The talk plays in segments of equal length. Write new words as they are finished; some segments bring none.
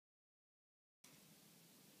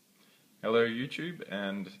Hello YouTube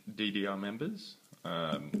and DDR members,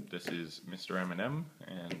 this is Mr. M&M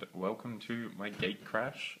and welcome to my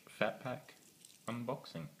Gatecrash Fat Pack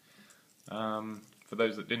unboxing. For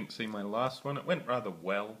those that didn't see my last one, it went rather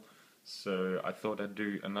well, so I thought I'd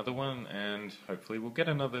do another one and hopefully we'll get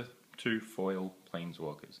another 2 foil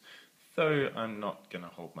Planeswalkers, though I'm not going to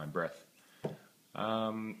hold my breath.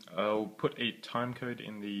 I'll put a time code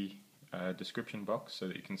in the description box so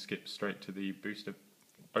that you can skip straight to the booster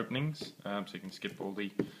openings, so you can skip all the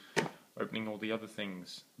opening all the other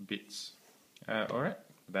things bits. Alright,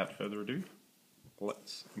 without further ado,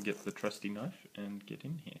 let's get the trusty knife and get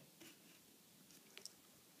in here.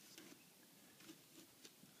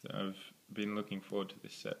 So I've been looking forward to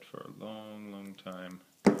this set for a long time.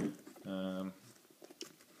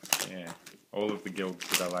 Yeah, all of the guilds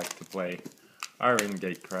that I like to play are in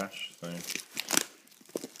Gatecrash, so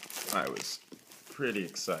I was pretty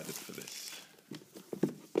excited for this.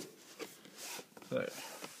 So,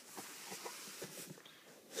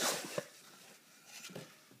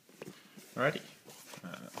 alrighty.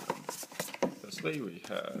 Firstly, we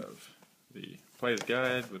have the player's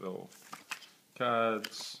guide with all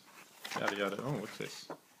cards, yada yada. Oh, what's this?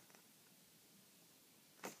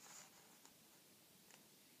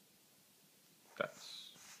 That's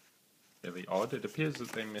really odd. It appears that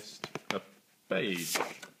they missed a page,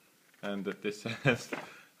 and that this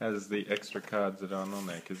has the extra cards that aren't on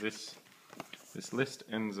there, because this list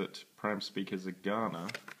ends at Prime Speaker Zagana,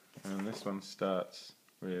 and this one starts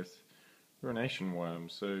with Ruination Worm,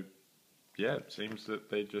 so yeah, it seems that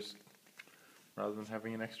they just, rather than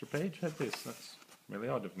having an extra page, had this. That's really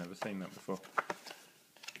odd, I've never seen that before.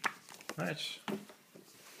 Right.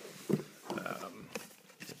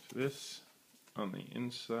 This, on the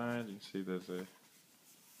inside, you can see there's a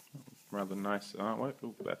rather nice artwork.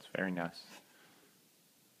 Oh, that's very nice.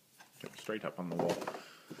 Straight up on the wall.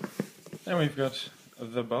 Then we've got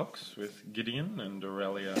the box with Gideon and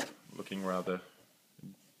Aurelia looking rather, I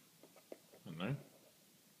don't know,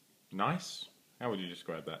 nice? How would you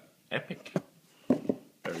describe that? Epic?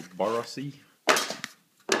 Very Boros-y.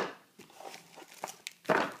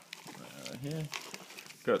 Here.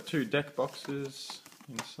 Got 2 deck boxes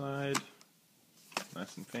inside.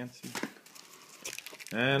 Nice and fancy.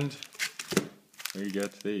 And we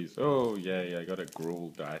get these. Oh yeah, I got a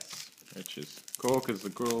Gruul dice, which is cool because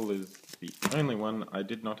the Gruul is the only one I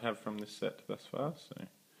did not have from this set thus far, so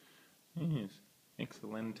yes,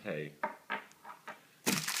 excelente.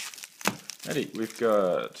 Ready, we've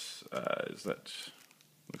got, looks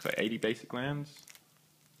like 80 basic lands,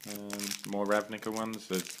 more Ravnica ones.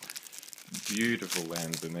 There's beautiful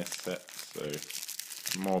lands in this set,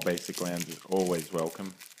 so more basic lands is always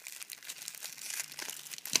welcome.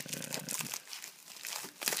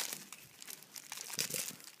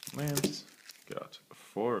 Lands. Got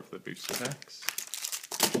 4 of the booster packs.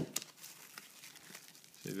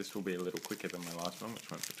 See, this will be a little quicker than my last one, which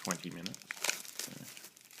went for 20 minutes. So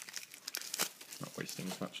not wasting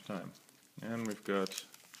as much time. And we've got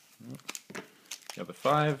the other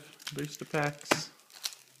 5 booster packs.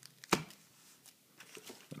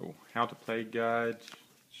 Little how to play guide.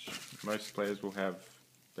 Most players will have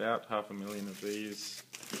about 500,000 of these.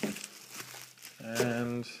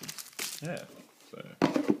 And yeah, so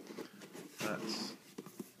that's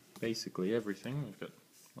basically everything. We've got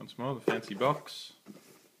once more the fancy box.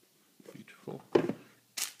 Beautiful.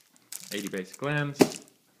 80 basic lands,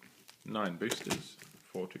 9 boosters,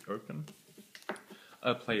 4 to open.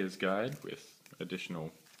 A player's guide with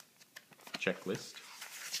additional checklist.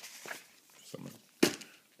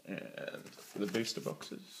 And the booster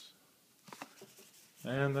boxes.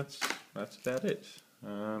 And that's about it.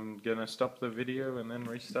 I'm gonna stop the video and then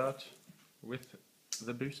restart with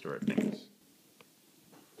the booster openings.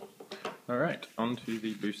 Alright, on to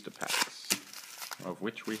the booster packs, of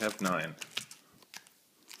which we have 9.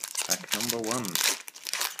 Pack number 1.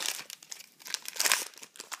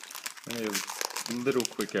 Maybe a little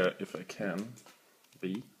quicker if I can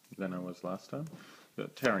be than I was last time.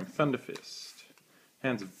 Got Towering Thunderfist,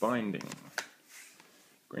 Hands of Binding,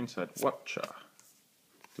 Greenside Watcher,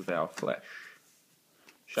 Devour Flesh,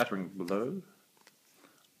 Shattering Blow,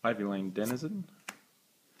 Ivy Lane Denizen,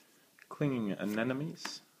 Clinging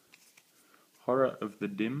Anemones, Horror of the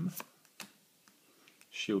Dim,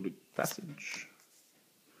 Shielded Passage,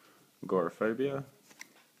 Agoraphobia,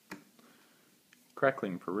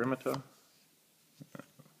 Crackling Perimeter,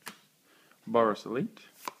 Boros Elite,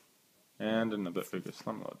 and another Ogre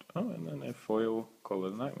Slumlord. Oh, and then a foil Call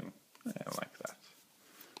of the Nightwing. Yeah, I like that.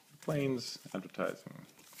 Planes advertising.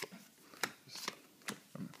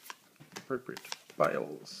 Appropriate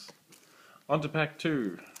files. On to pack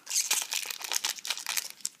 2.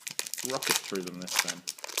 rocket through them this time.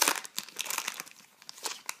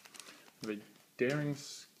 The Daring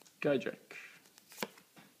Skyjack.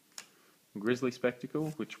 Grizzly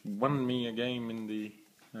Spectacle, which won me a game in the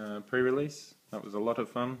pre-release. That was a lot of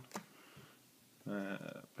fun.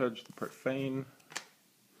 Purge the Profane.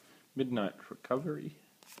 Midnight Recovery.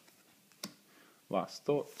 Last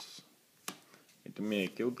Thoughts. A Demir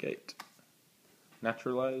Guildgate.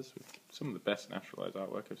 Naturalize, with some of the best Naturalize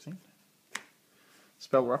artwork I've seen.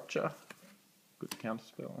 Spell Rupture. Good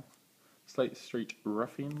counterspell. Slate Street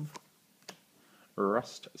Ruffian.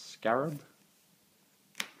 Rust Scarab.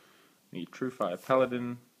 The Truefire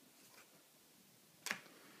Paladin,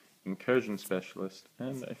 Incursion Specialist,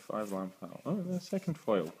 and a 5-line file. Oh, the second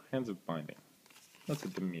foil, Hands of Binding. Lots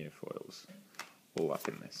of Demir foils all up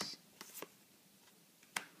in this.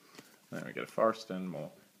 Then we get a Forest and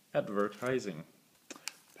more advertising.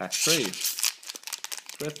 Pack 3.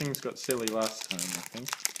 That's where things got silly last time, I think.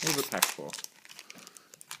 What was it pack 4?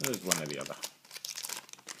 It was one or the other.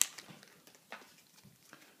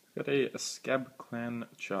 Got a Scab Clan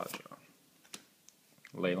Charger.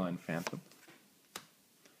 Leyline Phantom,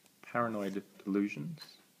 Paranoid Delusions,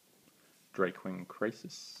 Drakewing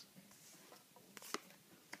Crisis,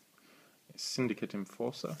 Syndicate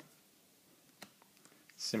Enforcer,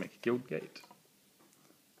 Simic Guildgate,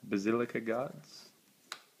 Basilica Guards,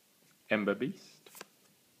 Ember Beast,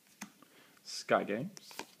 Sky Games,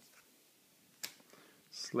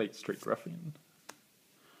 Slate Street Ruffian,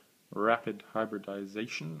 Rapid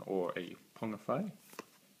Hybridization or a Pongify,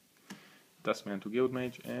 Dustmantle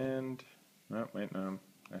Guildmage, and... oh, wait, no, I'm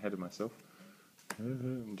ahead of myself.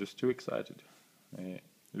 I'm just too excited. A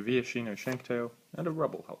Viashino Shanktail, and a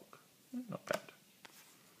Rubble Hulk. Not bad.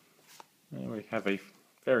 And we have a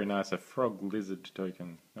very nice, a Frog Lizard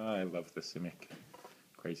token. I love the Simic.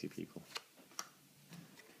 Crazy people.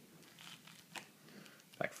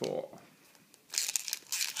 Pack 4.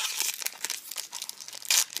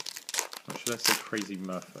 Or should I say Crazy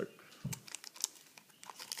Merfolk?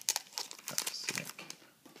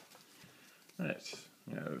 Right,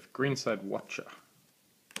 we have Greenside Watcher,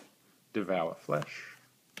 Devour Flesh,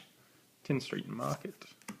 Tin Street Market,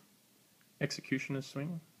 Executioner's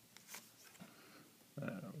Swing,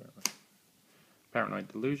 Paranoid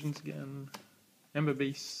Delusions again, Ember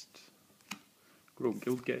Beast, Gruul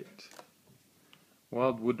Guildgate,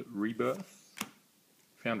 Wildwood Rebirth,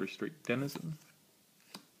 Foundry Street Denizen,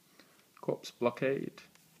 Corpse Blockade,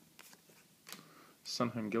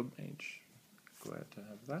 Sunhome Guildmage, glad to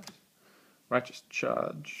have that. Righteous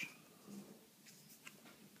Charge,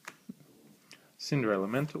 Cinder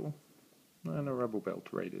Elemental, and a Rebel Belt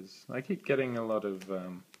Raiders. I keep getting a lot of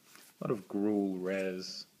Gruul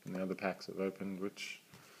rares in the other packs I've opened, which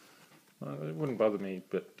it wouldn't bother me,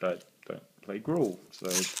 but I don't play Gruul, so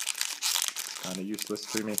it's kind of useless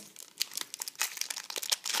to me.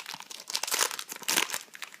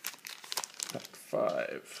 Pack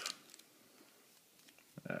 5.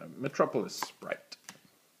 Metropolis Sprite.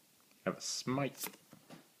 Have a Smite,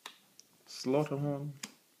 Slaughterhorn,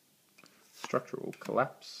 Structural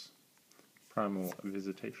Collapse, Primal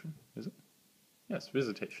Visitation, is it? Yes,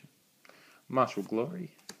 Visitation. Martial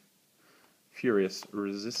Glory, Furious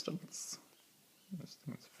Resistance, I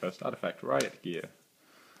think it's the first artifact, Riot Gear,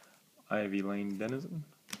 Ivy Lane Denizen,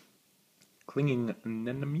 Clinging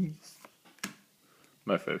Anemones,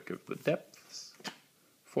 Merfolk of the Depths,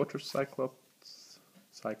 Fortress Cyclops,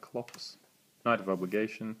 Knight of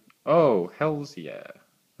Obligation. Oh, hells yeah.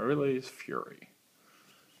 Aurelia's Fury.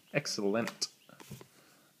 Excellent.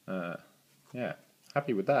 Yeah,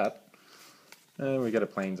 happy with that. We get a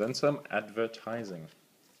Plains and some advertising.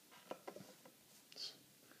 It's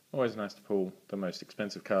always nice to pull the most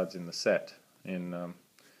expensive cards in the set in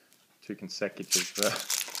 2 consecutive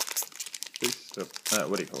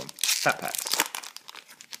what do you call them? Fat packs.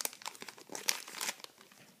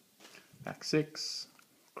 Pack 6.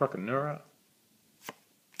 Croconura.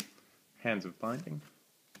 Hands of Binding,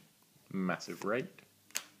 Massive Raid,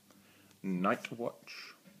 Night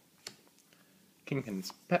Watch,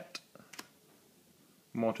 Kingpin's Pet,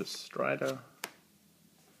 Mortis Strider,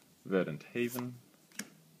 Verdant Haven,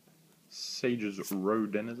 Sage's Row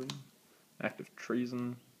Denizen, Act of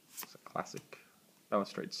Treason, it's a classic,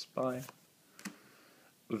 Balustrade Spy,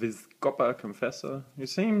 Vizkopa Confessor, who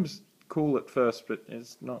seems cool at first but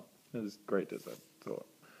is not as great as I thought.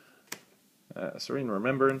 Serene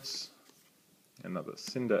Remembrance, another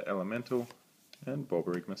Cinder Elemental, and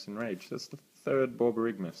Borborygmus Enraged. That's the 3rd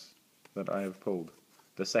Borborygmus that I have pulled.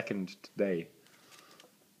 The 2nd today.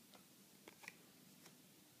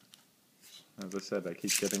 As I said, I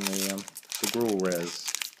keep getting the Gruul rares.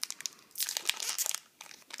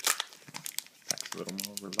 Pack a little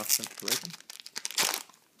more reluctant to open.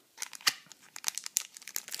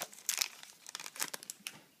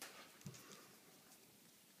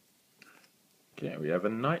 Okay, we have a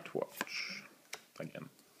Night Watch. Again,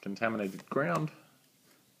 Contaminated Ground,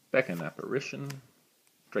 Beckon Apparition,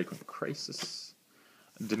 Dracoin Crisis,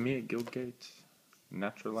 Demir Guildgate,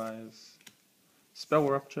 Naturalize, Spell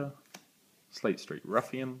Rupture, Slate Street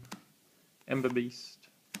Ruffian, Ember Beast,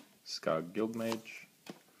 Scar Guildmage,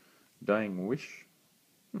 Dying Wish,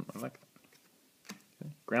 I like that.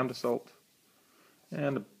 Okay. Ground Assault,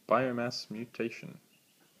 and a Biomass Mutation.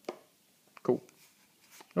 Cool.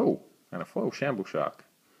 Oh, and a foil Shamble Shark.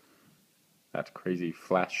 That crazy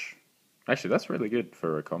flash. Actually, that's really good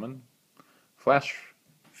for a common. Flash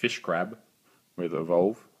Fish Crab with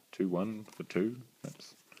Evolve, 2/1 for 2.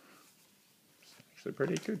 That's actually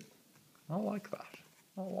pretty good. I like that.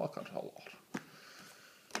 I like it a lot.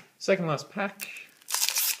 Second last pack.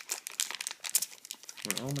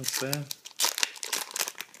 We're almost there.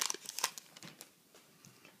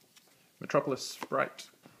 Metropolis Sprite,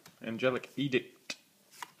 Angelic Edict,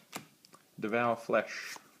 Devour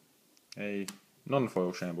Flesh, a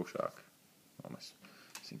non-foil Shamble Shark. Almost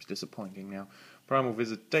seems disappointing now. Primal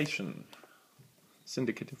Visitation,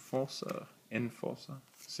 Syndicate Enforcer, Enforcer,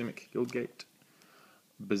 Simic Guildgate,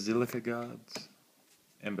 Basilica Guards,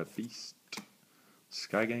 Ember Beast,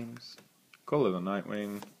 Sky Games, Call of the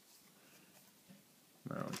Nightwing,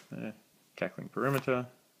 Cackling Perimeter,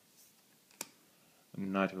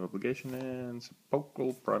 Night of Obligation, and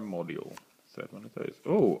Sepulchral Primordial. Third one of those.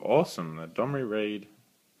 Oh, awesome! The Domri Raid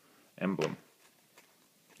emblem.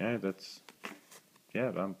 Yeah,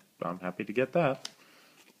 I'm happy to get that.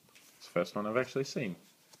 It's the first one I've actually seen.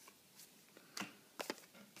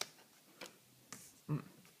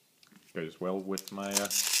 Goes well with my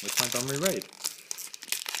Domri Raid.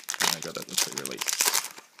 And I got it with the release.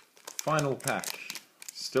 Final pack.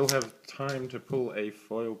 Still have time to pull a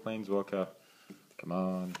foil Planeswalker. Come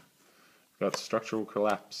on. Got Structural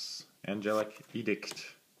Collapse, Angelic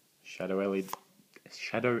Edict, Shadow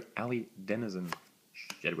Alley Denizen,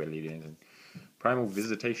 Primal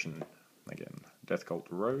Visitation, again, Death Cult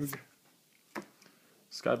Rogue,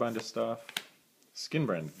 Skybinder Staff,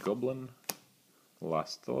 Skinbrand Goblin,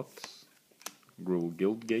 Last Thoughts, Gruul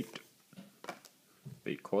Guildgate,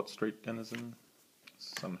 the Court Street Denizen,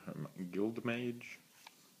 Sunhome Guildmage,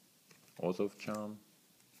 Orzhov Charm,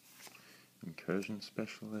 Incursion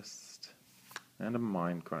Specialist, and a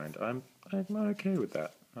Mind Grind. I'm okay with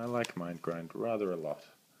that. I like Mind Grind rather a lot.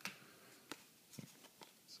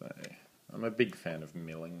 So I'm a big fan of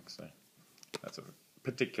milling, so that's a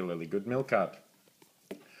particularly good mill card.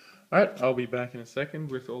 Alright, I'll be back in a second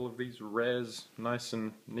with all of these rares nice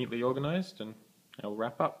and neatly organized, and I'll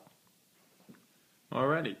wrap up.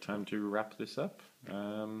 Alrighty, time to wrap this up.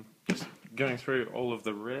 Just going through all of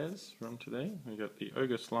the rares from today. We got the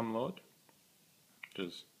Ogre Slumlord, which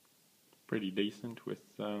is pretty decent with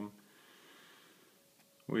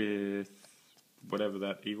whatever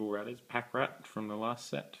that evil rat is, Pack Rat from the last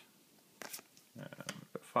set. We've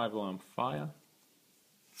got 5 Alarm Fire,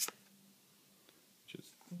 which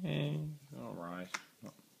is alright,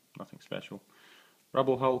 nothing special.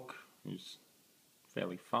 Rubble Hulk, who's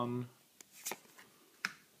fairly fun.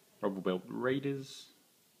 Rubble Belt Raiders,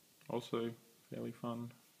 also fairly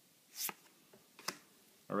fun.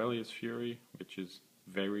 Aurelia's Fury, which is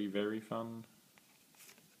very, very fun.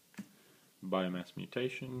 Biomass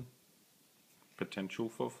Mutation, potential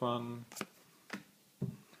for fun.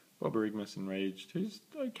 Bobarigmus Enraged, who's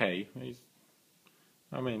okay. He's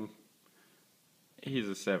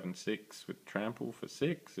a 7/6 with Trample for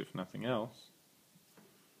 6, if nothing else.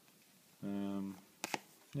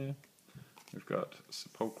 Yeah. We've got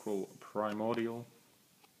Sepulchral Primordial.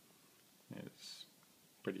 It's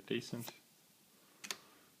pretty decent.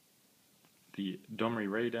 The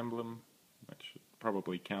Domri Raid emblem, which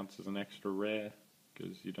probably counts as an extra rare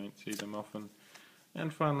because you don't see them often.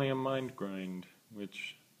 And finally a Mind Grind,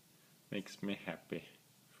 which makes me happy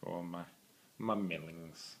for my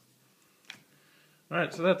millings.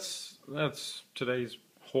 Alright, so that's today's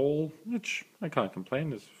haul, which I can't complain.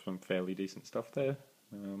 There's some fairly decent stuff there.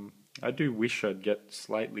 I do wish I'd get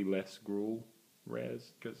slightly less Gruul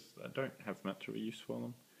rares, because I don't have much of a use for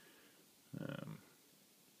them.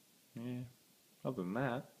 Yeah, other than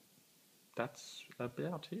that, that's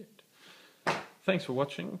about it. Thanks for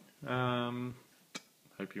watching.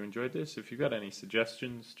 Hope you enjoyed this. If you've got any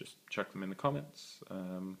suggestions, just chuck them in the comments.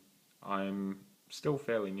 I'm still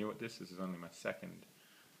fairly new at this. This is only my second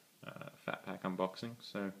Fat Pack unboxing,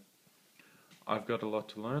 so I've got a lot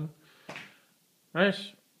to learn.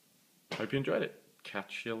 Right, hope you enjoyed it.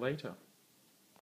 Catch you later.